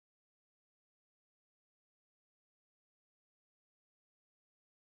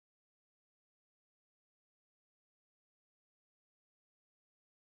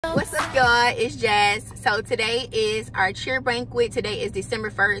y'all, it's Jazz. So today is our cheer banquet. Today is December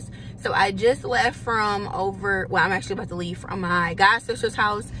 1st. So I just left from I'm actually about to leave from my god sister's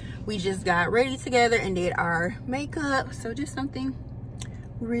house. We just got ready together and did our makeup. So just something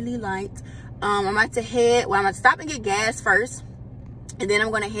really light. I'm about to stop and get gas first. And then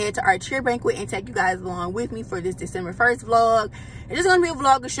I'm going to head to our cheer banquet and take you guys along with me for this December 1st vlog. It's just going to be a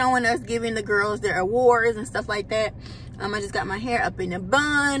vlog of showing us, giving the girls their awards and stuff like that. I just got my hair up in a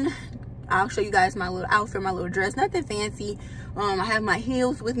bun. I'll show you guys my little outfit, my little dress. Nothing fancy. I have my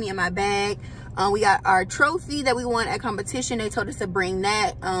heels with me in my bag. We got our trophy that we won at competition. They told us to bring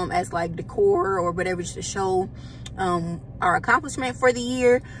that as like decor or whatever to show our accomplishment for the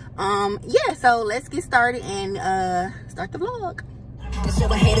year. Yeah, so let's get started and start the vlog. So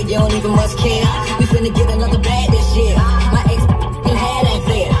I hate it, you don't even much care. We finna get another bag this year. My ex head ain't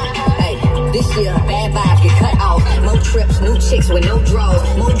fair. Hey, this year, bad vibes get cut off. More trips, new chicks with no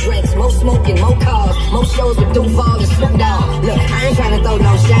draws. More drinks, more smoking, more cars. More shows with Duval and Snoop Dogg. Look, I ain't tryna throw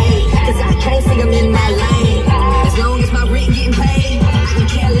no shade, cause I can't see them in my lane. As long as my rent getting paid, I can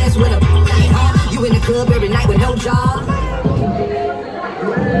care less with a thing. You in the club every night with no job.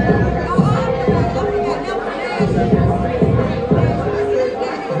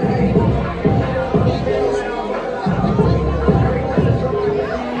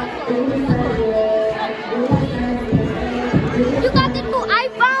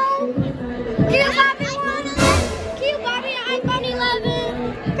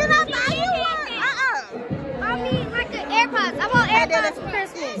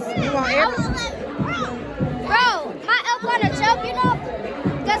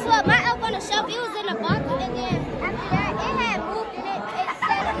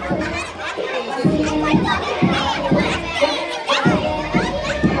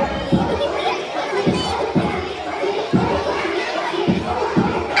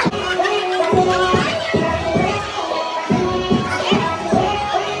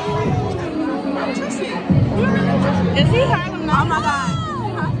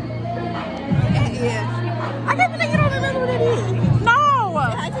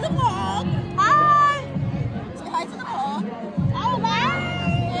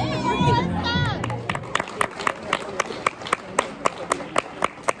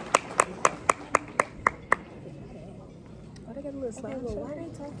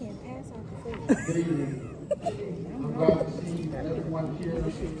 Good evening. I'm glad to see everyone here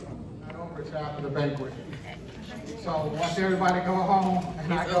after the banquet. So once everybody go home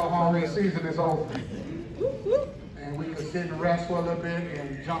and I go home, the season is over. And we can sit and rest for a little bit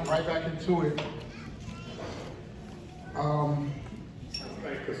and jump right back into it.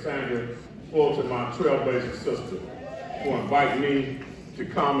 Thank Cassandra Fulton, my trailblazing sister, for inviting me to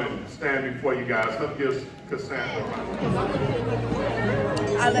come and stand before you guys. Let's give Cassandra a round.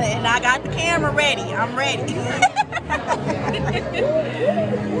 And I got the camera ready. I'm ready.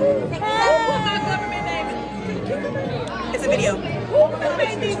 It's a video. It's a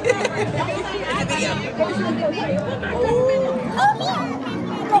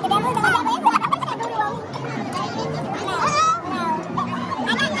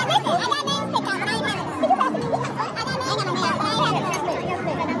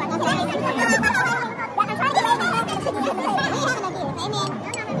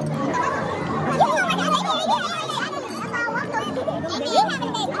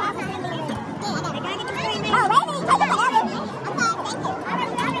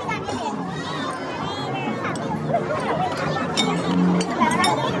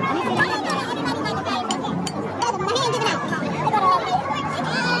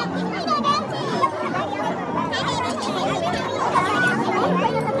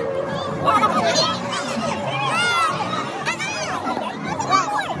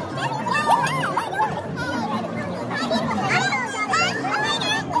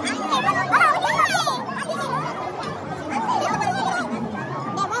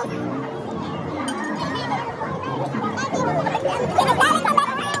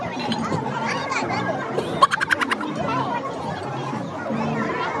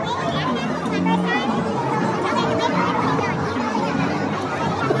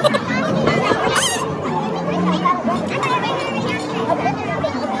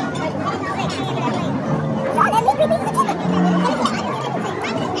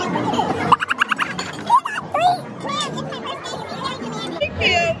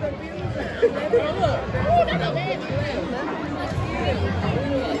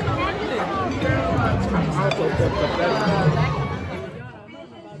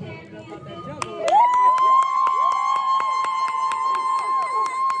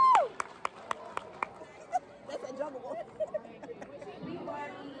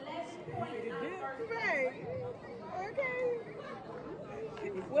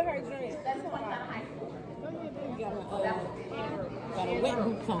With her drink. That's one time high school. Got a wet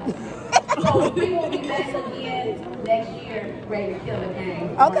boots on. So we will be back again next year, ready to kill the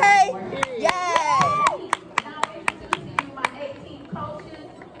game. Okay. Yay! Now introducing you my 18 coaches.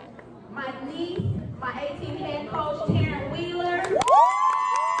 My niece, my 18 head coach, Taryn Wheeler. And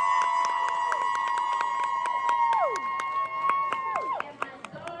my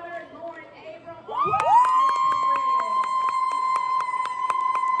daughter, Lauren Abrams. All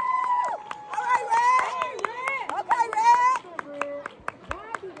right, Red. Okay, Red.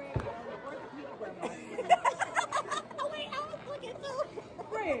 Oh, wait, I was looking too.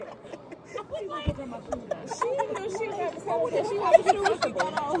 Red. She knew she wanted to come because she wanted to be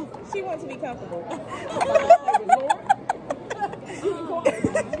comfortable. She wanted to be comfortable.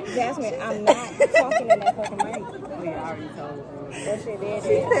 Jazmine, I'm not talking in that fucking mic. We already told her. That shit did. She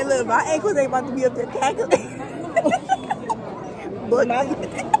said, look, my ankles ain't about to be up there tackling. But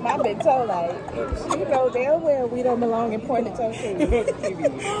my big toe, like, if she goes there where we don't belong in pointed toe shoes.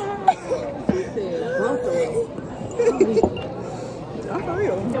 I'm for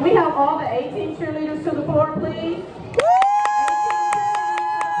real. Can we have all the 18 cheerleaders to the floor, please?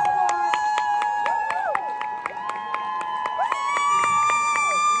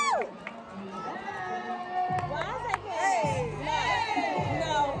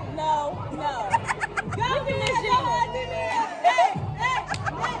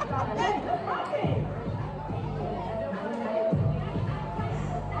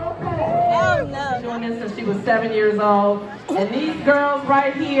 Doing this since she was 7 years old. And these girls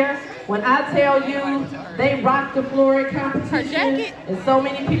right here, when I tell you they rocked the floor at competition, and so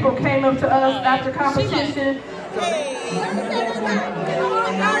many people came up to us after competition.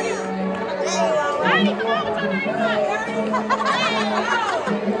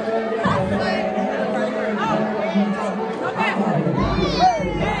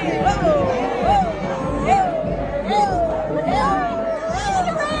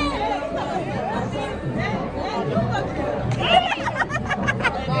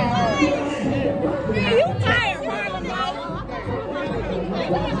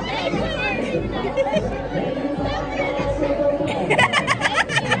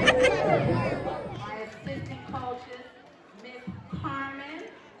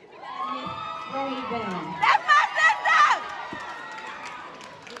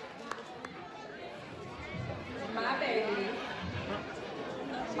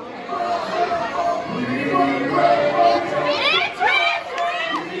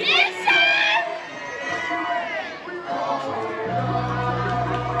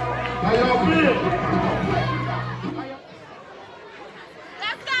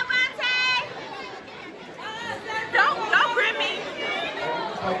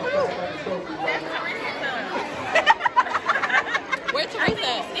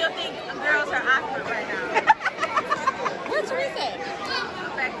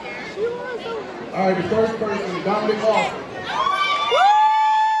 All right, the first person, Dominic Off.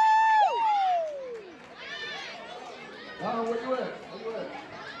 Donna, where you at? Where you at?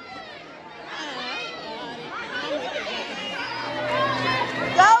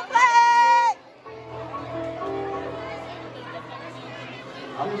 Go Flag!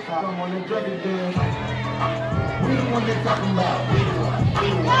 I was talking on that drug again. We the one they're talking about.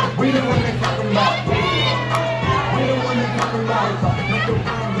 We the one they're talking about. We the one they're talking about. Make your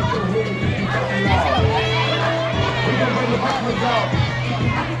time, make your head, keep talking loud. We gon' bring the partners out.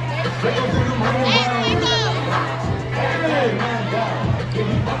 They gon' bring them home round. Hey, man, down. If you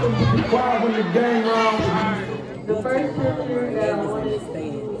fucking be quiet when the gang round. The first picture that I wanted to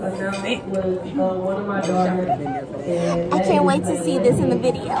announce was one of my daughters. I can't wait to see this in the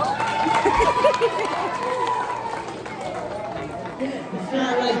video.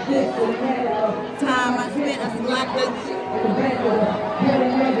 Time I spent a slack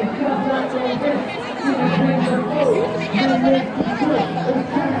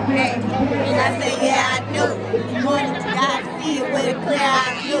and I said, yeah, I do. You wanted to God see it with a clear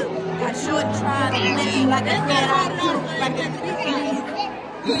eye view. I should try to live like I said I do. Like a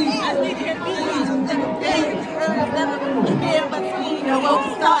I think it be never but you know what we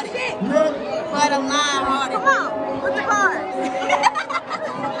started. But I'm lying hearted. Come on, with the cards.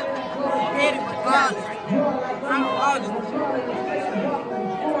 Ready regardless. I'm August.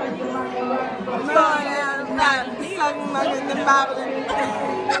 Sucking my in the Bible.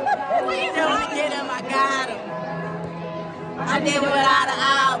 Don't get him, I got him. I did it without an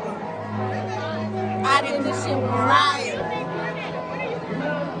album. I did this shit with Mariah.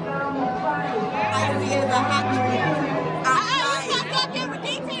 I see it as a happy thing. I'm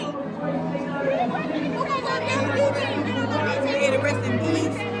DT. Rest in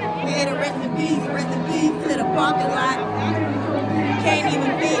peace. talk a lot. Can't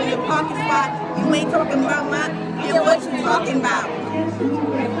even be in your parking spot. You ain't talking about what you talking about.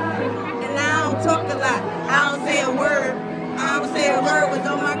 And I don't talk a lot. I don't say a word. I don't say a word. Was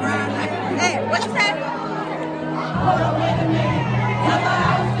on my grind. Like, hey, what you say? Hold on, wait a minute. Y'all thought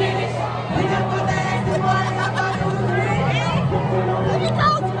I was finished. When I put that ass in water, I thought it was real. Let me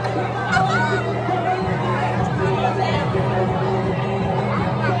go.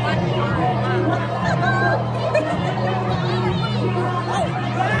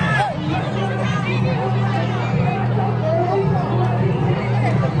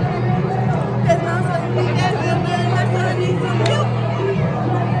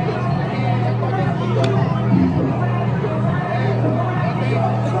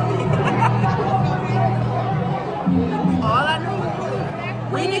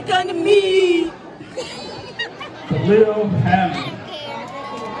 When it come to me, Lil Hammond,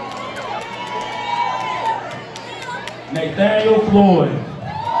 Nathaniel Floyd,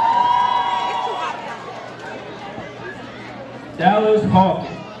 Dallas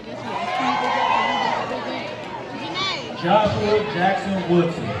Hawkins, Joshua Jackson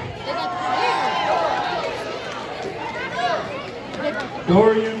Woodson,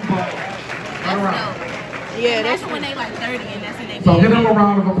 Dorian Butler. Yeah, that's when they like 30 and that's when they So give them a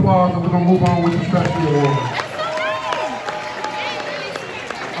round of applause and we're going to move on with the special award.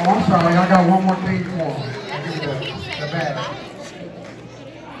 Oh, I'm sorry. I got one more thing for them. I'll give you the bag.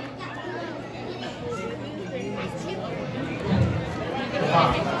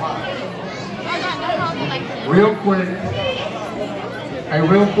 Real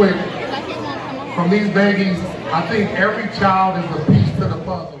quick, from these baggies, I think every child is a piece to the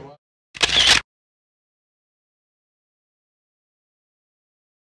puzzle.